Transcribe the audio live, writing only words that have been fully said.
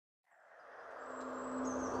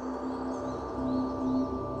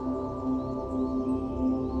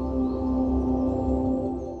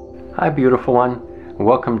Hi beautiful one,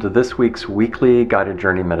 welcome to this week's weekly guided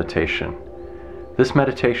journey meditation. This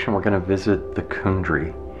meditation we're going to visit the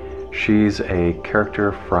Kundry. She's a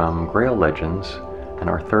character from Grail legends and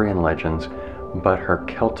Arthurian legends, but her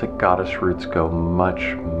Celtic goddess roots go much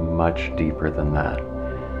deeper than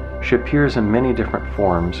that. She appears in many different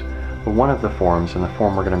forms, but one of the forms, and the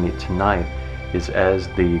form we're going to meet tonight, is as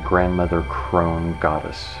the Grandmother Crone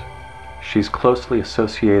goddess. She's closely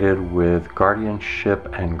associated with guardianship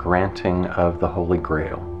and granting of the Holy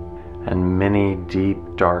Grail, and many deep,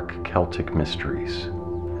 dark Celtic mysteries.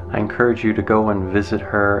 I encourage you to go and visit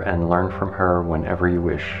her and learn from her whenever you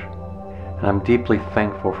wish. And I'm deeply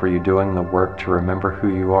thankful for you doing the work to remember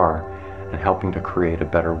who you are and helping to create a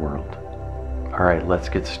better world. All right, let's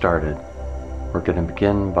get started. We're going to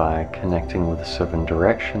begin by connecting with the 7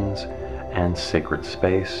 directions and sacred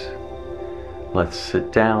space. Let's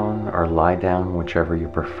sit down or lie down, whichever you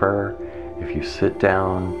prefer. If you sit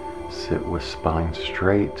down, sit with spine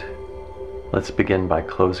straight. Let's begin by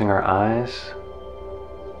closing our eyes,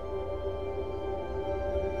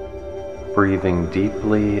 breathing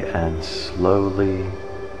deeply and slowly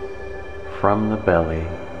from the belly.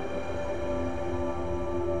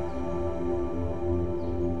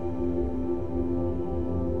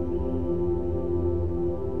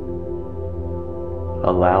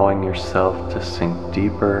 Allowing yourself to sink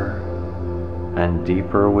deeper and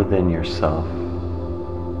deeper within yourself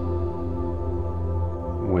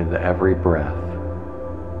with every breath.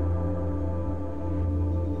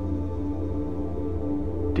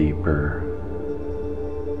 Deeper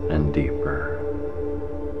and deeper.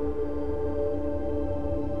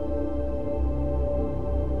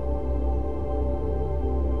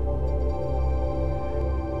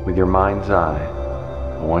 With your mind's eye,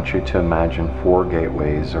 I want you to imagine 4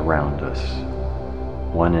 gateways around us,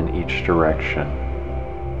 one in each direction,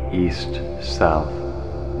 east, south,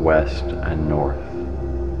 west, and north.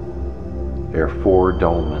 There are 4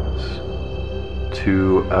 dolmens,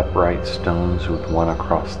 2 upright stones with one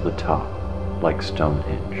across the top, like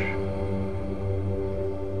Stonehenge.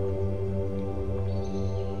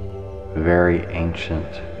 Very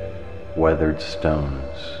ancient, weathered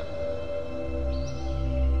stones.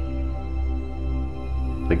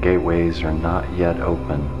 The gateways are not yet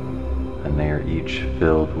open, and they are each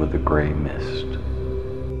filled with a gray mist.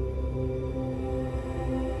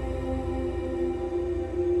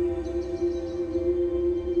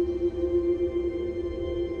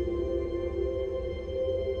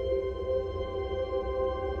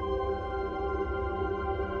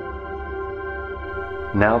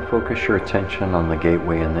 Now focus your attention on the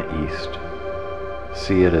gateway in the east.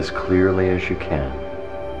 See it as clearly as you can.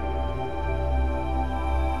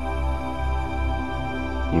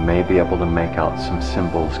 You may be able to make out some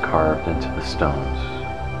symbols carved into the stones.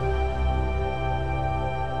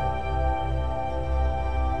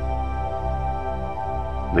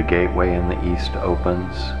 The gateway in the east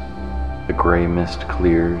opens, the gray mist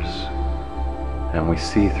clears, and we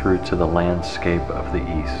see through to the landscape of the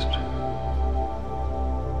east.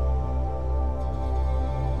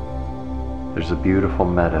 There's a beautiful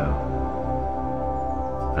meadow,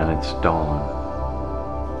 and it's dawn.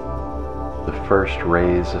 The first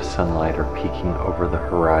rays of sunlight are peeking over the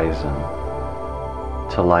horizon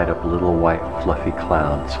to light up little white fluffy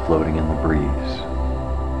clouds floating in the breeze.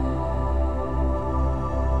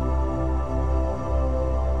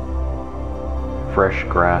 Fresh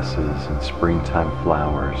grasses and springtime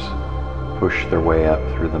flowers push their way up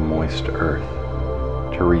through the moist earth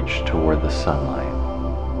to reach toward the sunlight.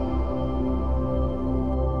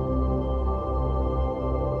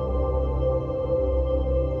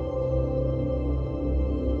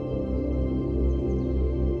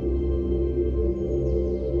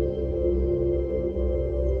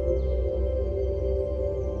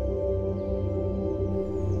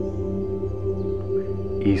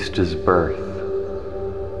 East is birth,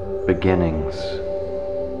 beginnings,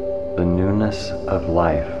 the newness of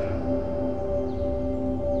life,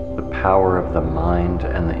 the power of the mind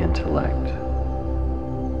and the intellect,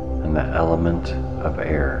 and the element of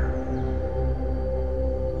air.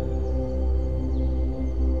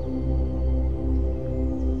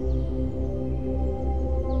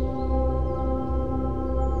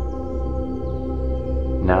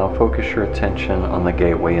 Now focus your attention on the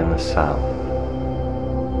gateway in the south.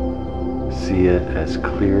 See it as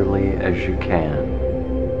clearly as you can.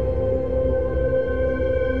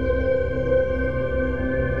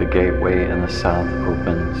 The gateway in the south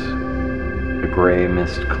opens, the gray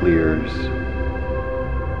mist clears,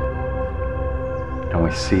 and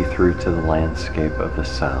we see through to the landscape of the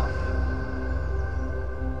south.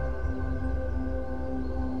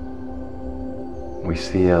 We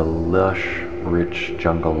see a lush, rich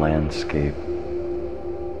jungle landscape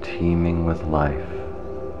teeming with life.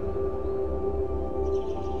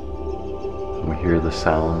 We hear the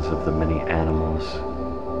sounds of the many animals,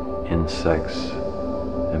 insects,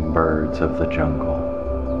 and birds of the jungle.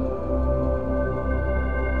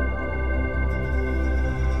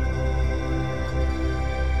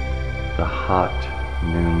 The hot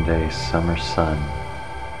noonday summer sun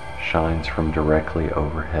shines from directly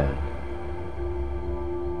overhead.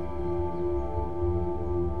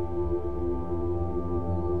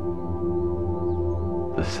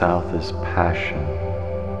 The south is passion,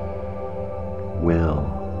 will,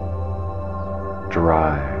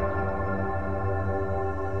 drive,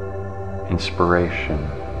 inspiration,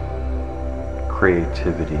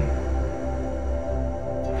 creativity,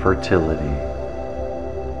 fertility,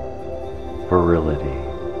 virility.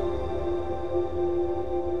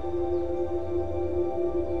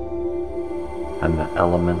 And the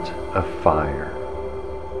element of fire.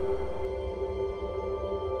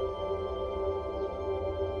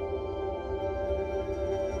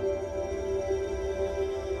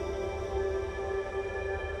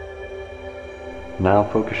 Now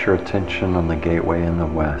focus your attention on the gateway in the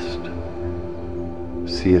west.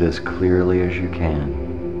 See it as clearly as you can.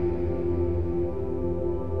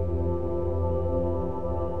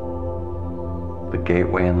 The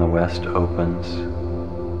gateway in the west opens,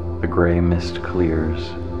 the gray mist clears,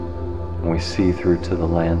 and we see through to the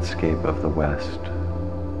landscape of the west.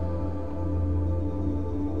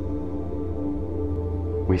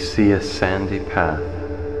 We see a sandy path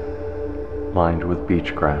lined with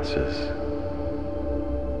beach grasses,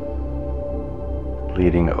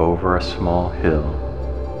 leading over a small hill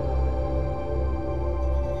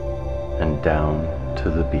and down to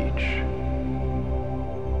the beach.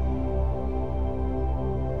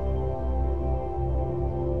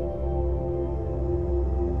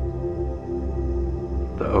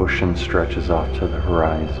 The ocean stretches off to the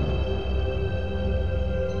horizon.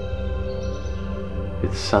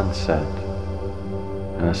 It's sunset,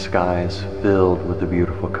 and the sky is filled with the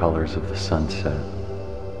beautiful colors of the sunset.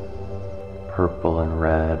 Purple and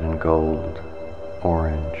red and gold,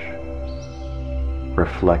 orange,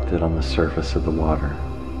 reflected on the surface of the water.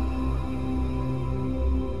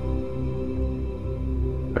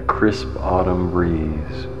 A crisp autumn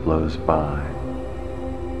breeze blows by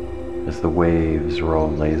as the waves roll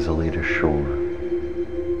lazily to shore.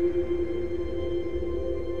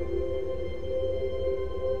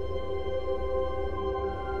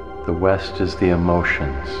 The west is the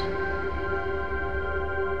emotions,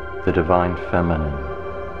 the divine feminine,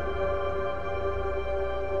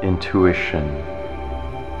 intuition,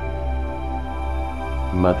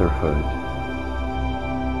 motherhood,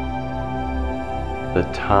 the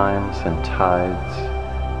times and tides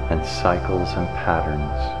and cycles and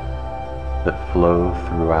patterns that flow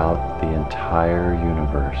throughout the entire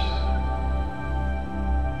universe,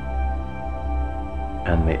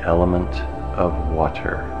 and the element of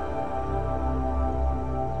water.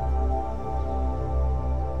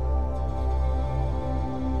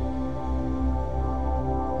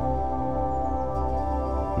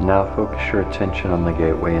 Now focus your attention on the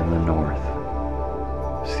gateway in the north.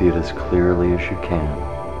 See it as clearly as you can.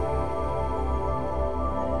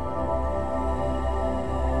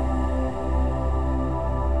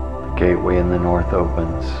 The gateway in the north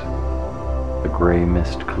opens, the gray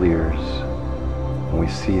mist clears, and we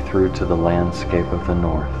see through to the landscape of the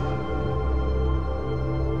north.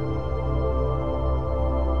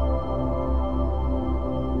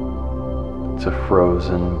 It's a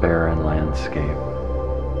frozen, barren landscape.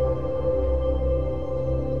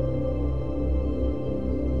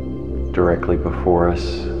 Directly before us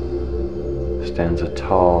stands a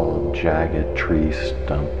tall, jagged tree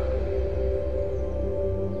stump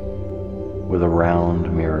with a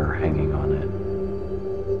round mirror hanging on it.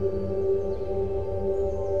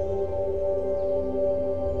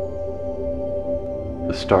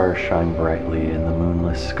 The stars shine brightly in the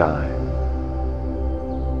moonless sky,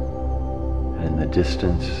 and in the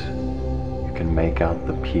distance you can make out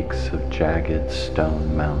the peaks of jagged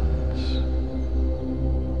stone mountains.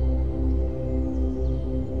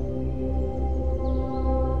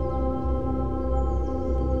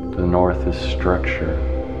 The north is structure,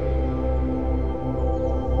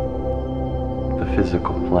 the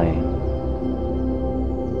physical plane,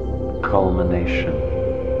 culmination,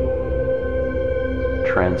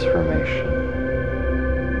 transformation,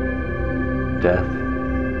 death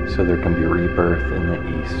so there can be rebirth in the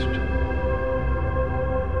east,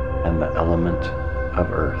 and the element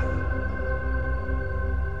of earth.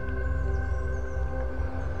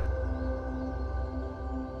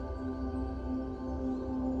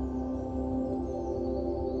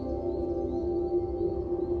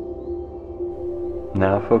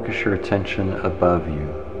 Now focus your attention above you,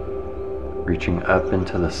 reaching up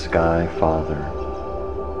into the sky farther,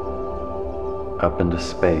 up into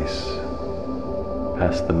space,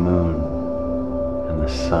 past the moon and the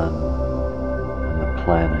sun and the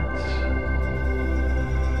planets,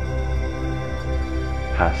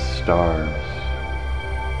 past stars,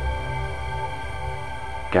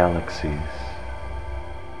 galaxies,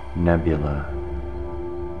 nebula,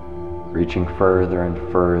 reaching further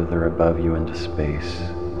and further above you into space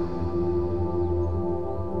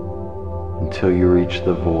until you reach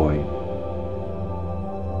the void,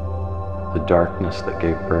 the darkness that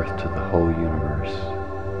gave birth to the whole universe.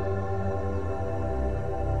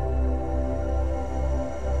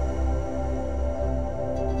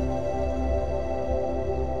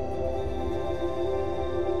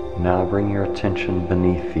 Now bring your attention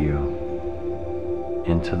beneath you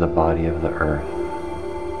into the body of the earth,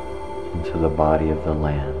 into the body of the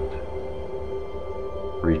land,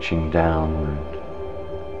 reaching downward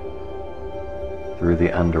through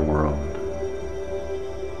the underworld,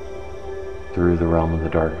 through the realm of the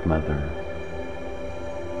Dark Mother,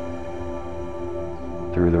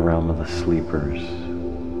 through the realm of the sleepers,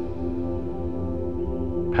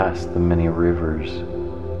 past the many rivers,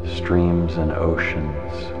 streams and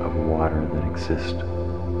oceans of water that exist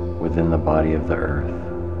within the body of the earth,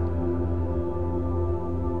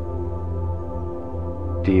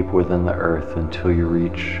 deep within the earth until you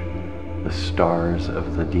reach the stars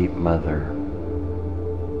of the deep mother,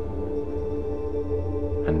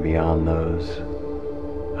 and beyond those,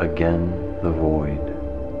 again the void.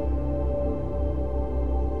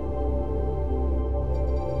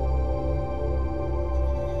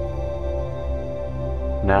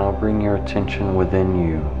 Now bring your attention within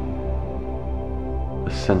you,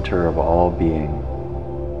 the center of all being.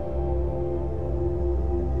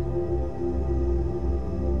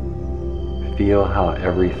 Feel how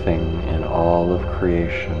everything in all of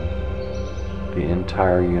creation, the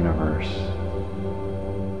entire universe,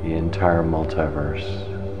 the entire multiverse,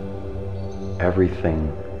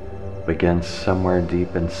 everything begins somewhere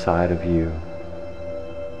deep inside of you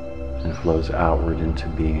and flows outward into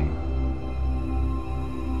being.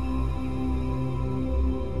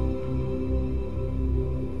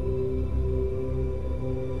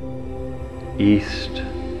 East,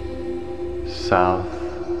 south,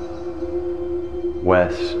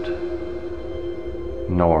 west,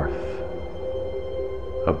 north,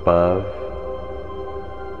 above,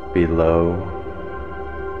 below,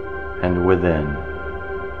 and within.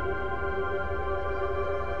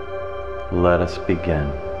 Let us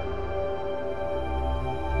begin.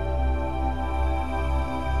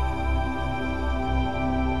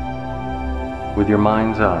 With your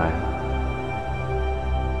mind's eye,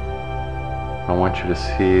 I want you to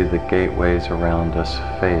see the gateways around us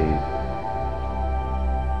fade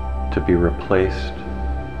to be replaced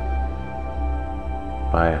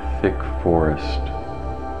by a thick forest.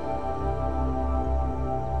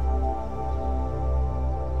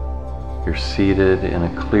 You're seated in a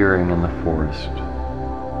clearing in the forest.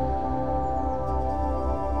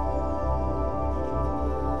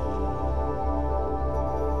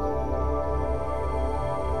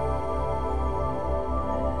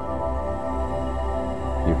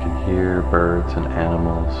 You can hear birds and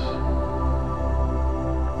animals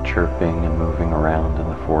chirping and moving around in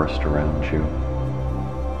the forest around you.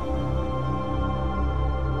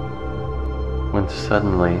 When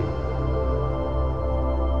suddenly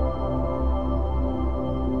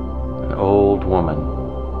an old woman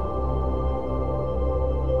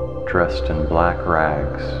dressed in black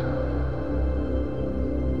rags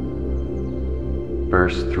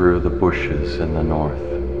burst through the bushes in the north.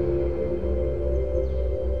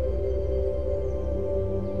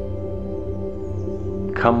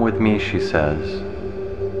 "Come with me," she says,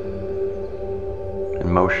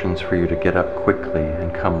 and motions for you to get up quickly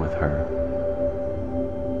and come with her.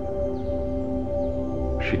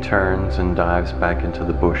 She turns and dives back into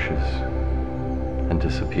the bushes and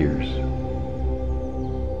disappears.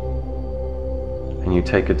 And you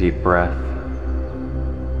take a deep breath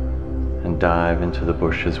and dive into the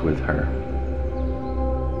bushes with her.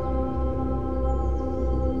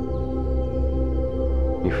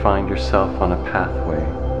 You find yourself on a pathway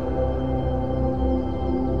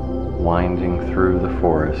winding through the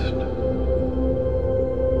forest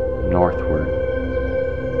northward,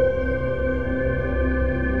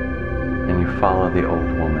 and you follow the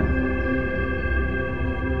old woman.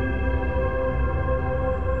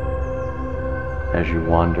 As you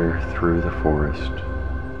wander through the forest.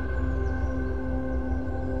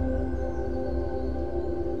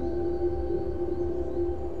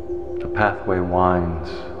 The pathway winds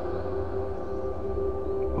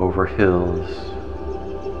over hills,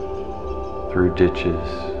 through ditches,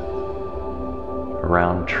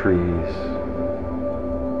 around trees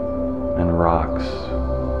and rocks.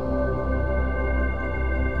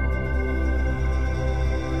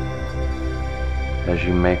 As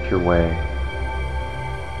you make your way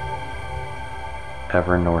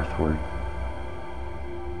ever northward.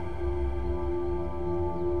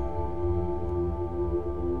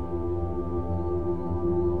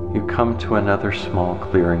 You come to another small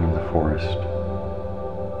clearing in the forest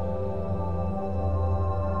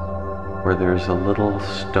where there's a little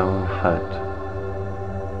stone hut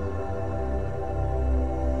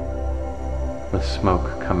with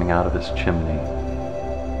smoke coming out of its chimney.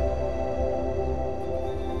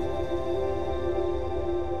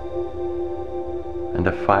 And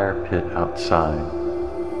a fire pit outside,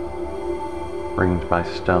 ringed by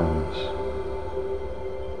stones,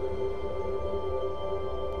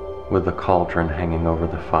 with a cauldron hanging over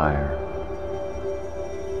the fire.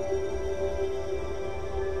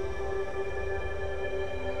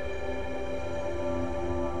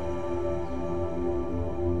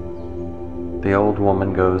 The old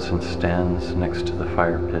woman goes and stands next to the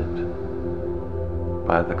fire pit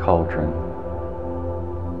by the cauldron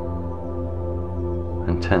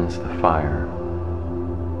and tends the fire.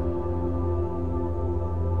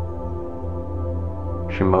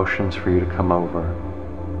 She motions for you to come over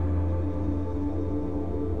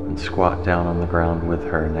and squat down on the ground with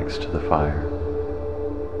her next to the fire.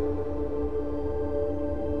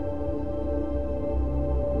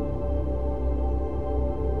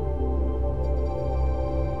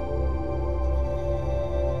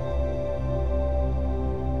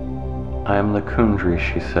 I am the Kundry,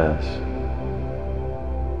 she says.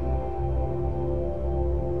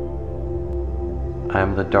 I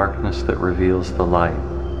am the darkness that reveals the light.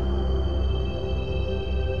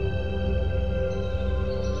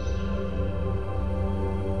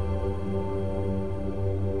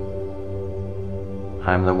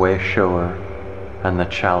 I am the way shower and the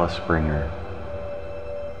chalice bringer.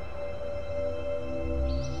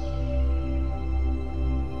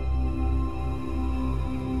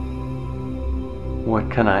 What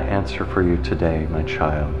can I answer for you today, my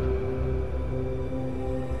child?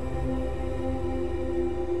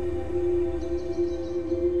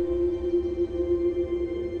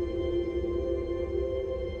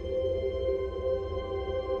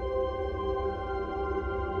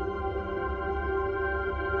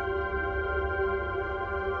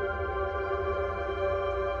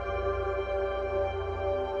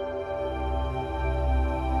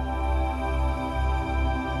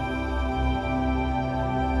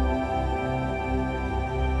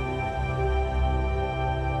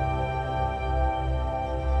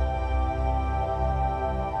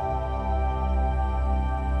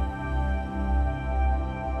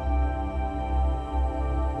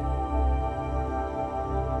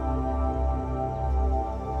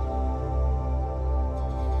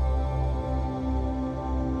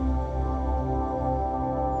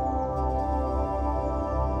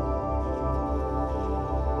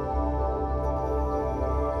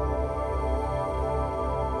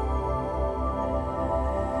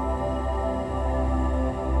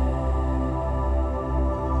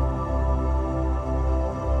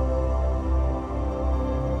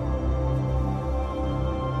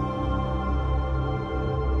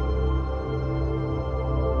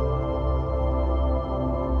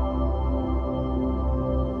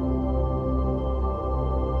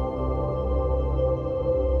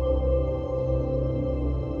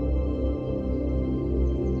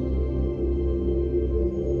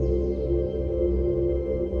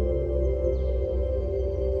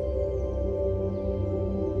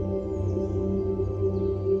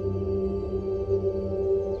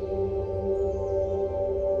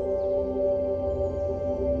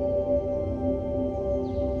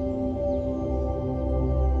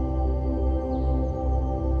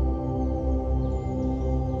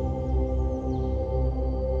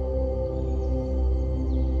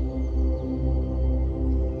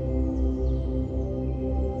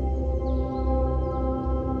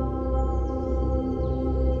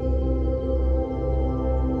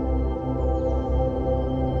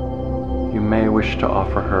 May wish to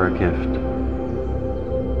offer her a gift.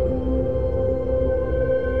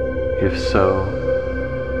 If so,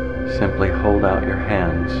 simply hold out your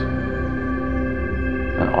hands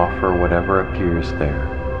and offer whatever appears there.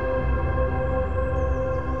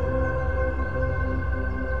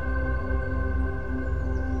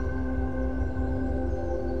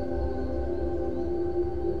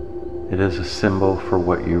 It is a symbol for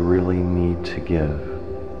what you really need to give.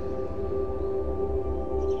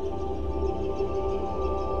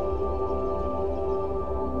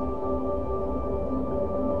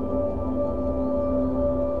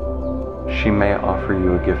 She may offer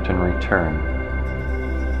you a gift in return.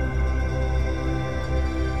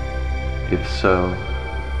 If so,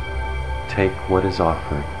 take what is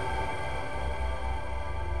offered.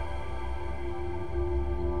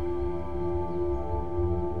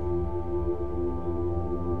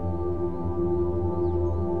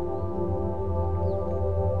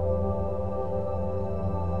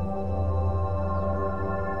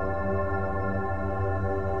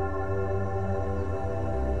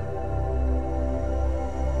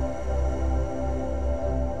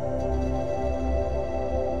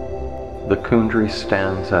 The Kundry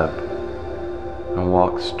stands up and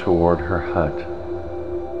walks toward her hut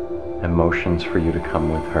and motions for you to come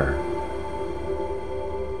with her.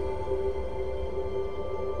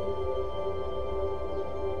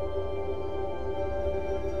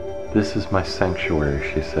 This is my sanctuary,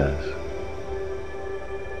 she says,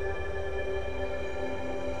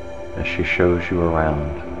 as she shows you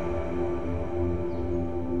around,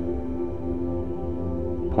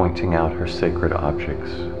 pointing out her sacred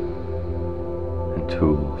objects and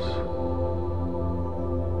tools.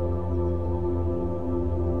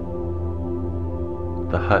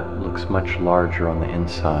 The hut looks much larger on the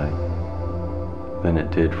inside than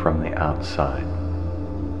it did from the outside.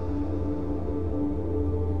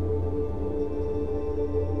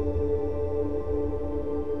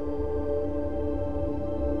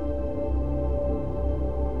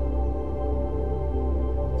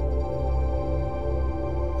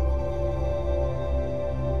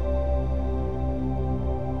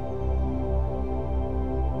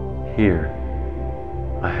 Here,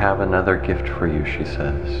 I have another gift for you, she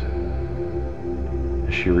says,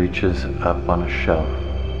 as she reaches up on a shelf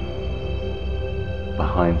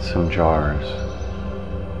behind some jars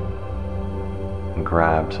and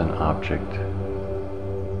grabs an object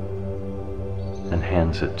and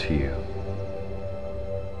hands it to you.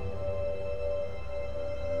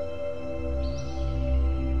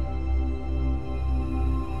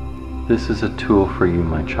 This is a tool for you,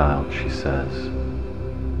 my child, she says.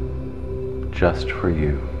 Just for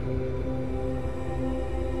you.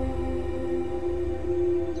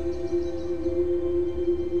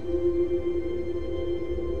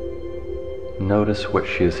 Notice what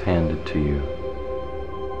she has handed to you.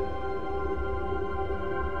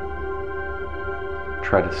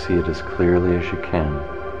 Try to see it as clearly as you can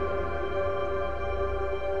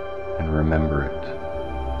and remember it.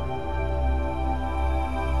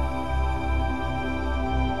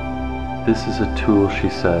 This is a tool, she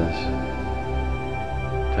says,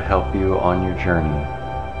 to help you on your journey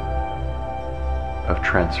of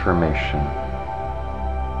transformation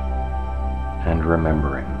and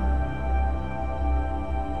remembering.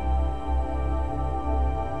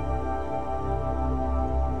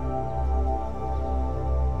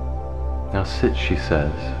 Now sit, she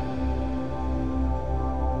says,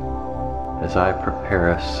 as I prepare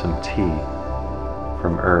us some tea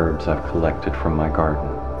from herbs I've collected from my garden.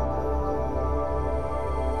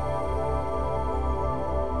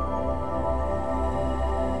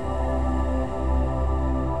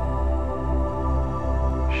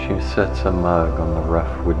 She sets a mug on the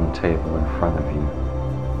rough wooden table in front of you,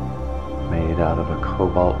 made out of a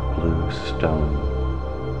cobalt blue stone.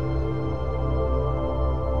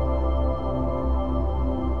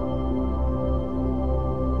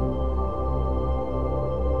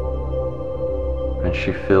 And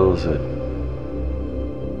she fills it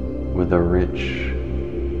with a rich,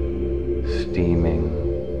 steaming,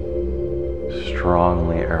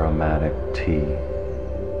 strongly aromatic tea.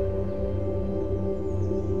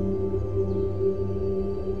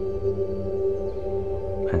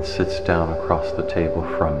 And sits down across the table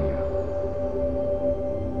from you.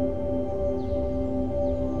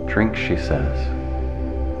 Drink, she says.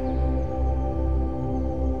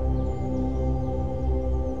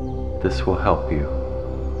 This will help you.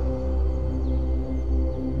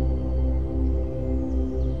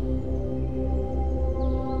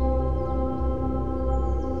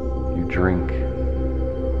 You drink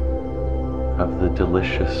of the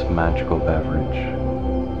delicious magical beverage,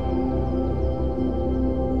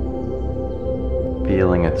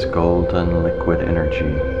 feeling its golden liquid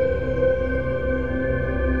energy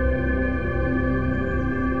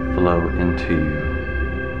flow into you,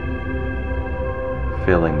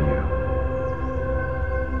 filling you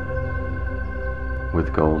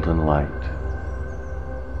with golden light.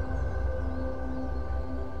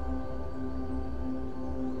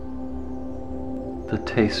 The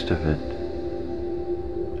taste of it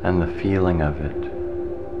and the feeling of it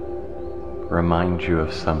remind you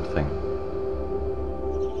of something.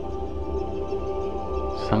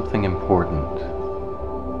 Something important.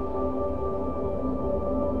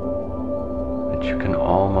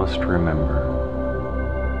 almost remember.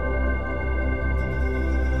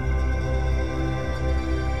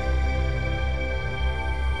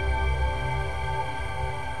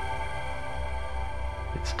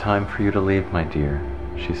 It's time for you to leave, my dear,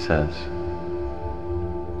 she says.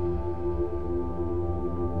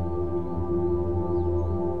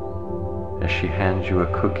 As she hands you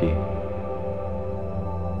a cookie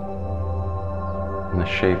in the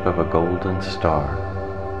shape of a golden star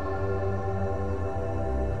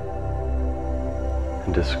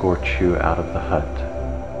and escorts you out of the hut.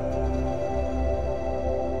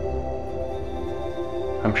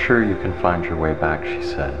 I'm sure you can find your way back, she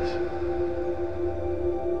says.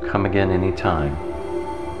 Come again any time,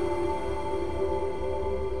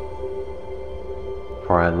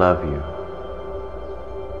 for I love you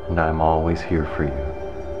and I'm always here for you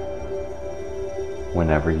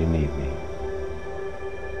whenever you need me.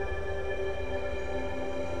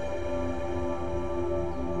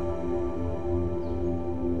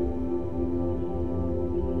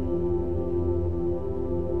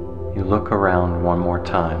 You look around one more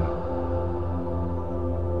time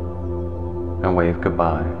and wave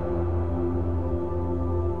goodbye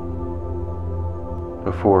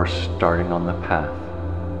before starting on the path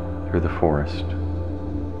through the forest.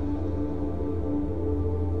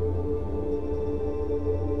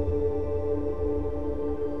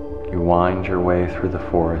 You wind your way through the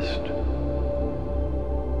forest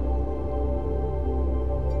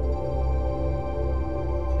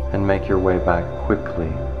and make your way back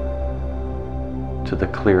quickly to the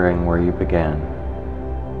clearing where you began,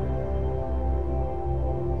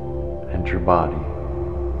 and your body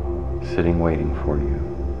sitting waiting for you.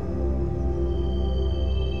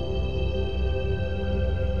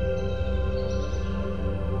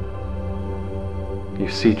 You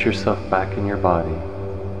seat yourself back in your body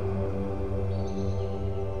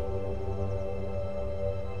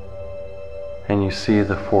and you see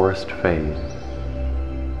the forest fade.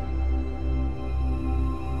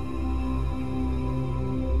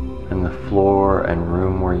 And the floor and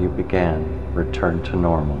room where you began return to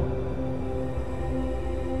normal.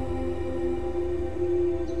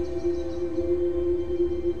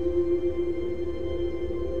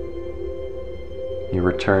 You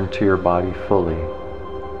return to your body fully,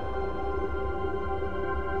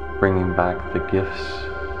 bringing back the gifts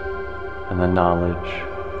and the knowledge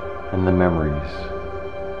and the memories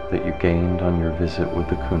that you gained on your visit with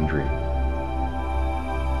the Kundry.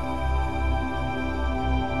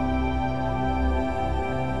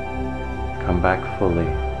 Come back fully.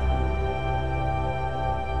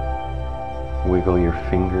 Wiggle your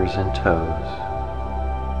fingers and toes.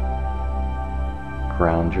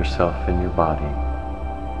 Ground yourself in your body.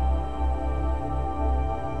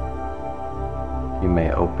 You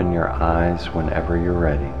may open your eyes whenever you're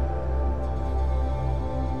ready.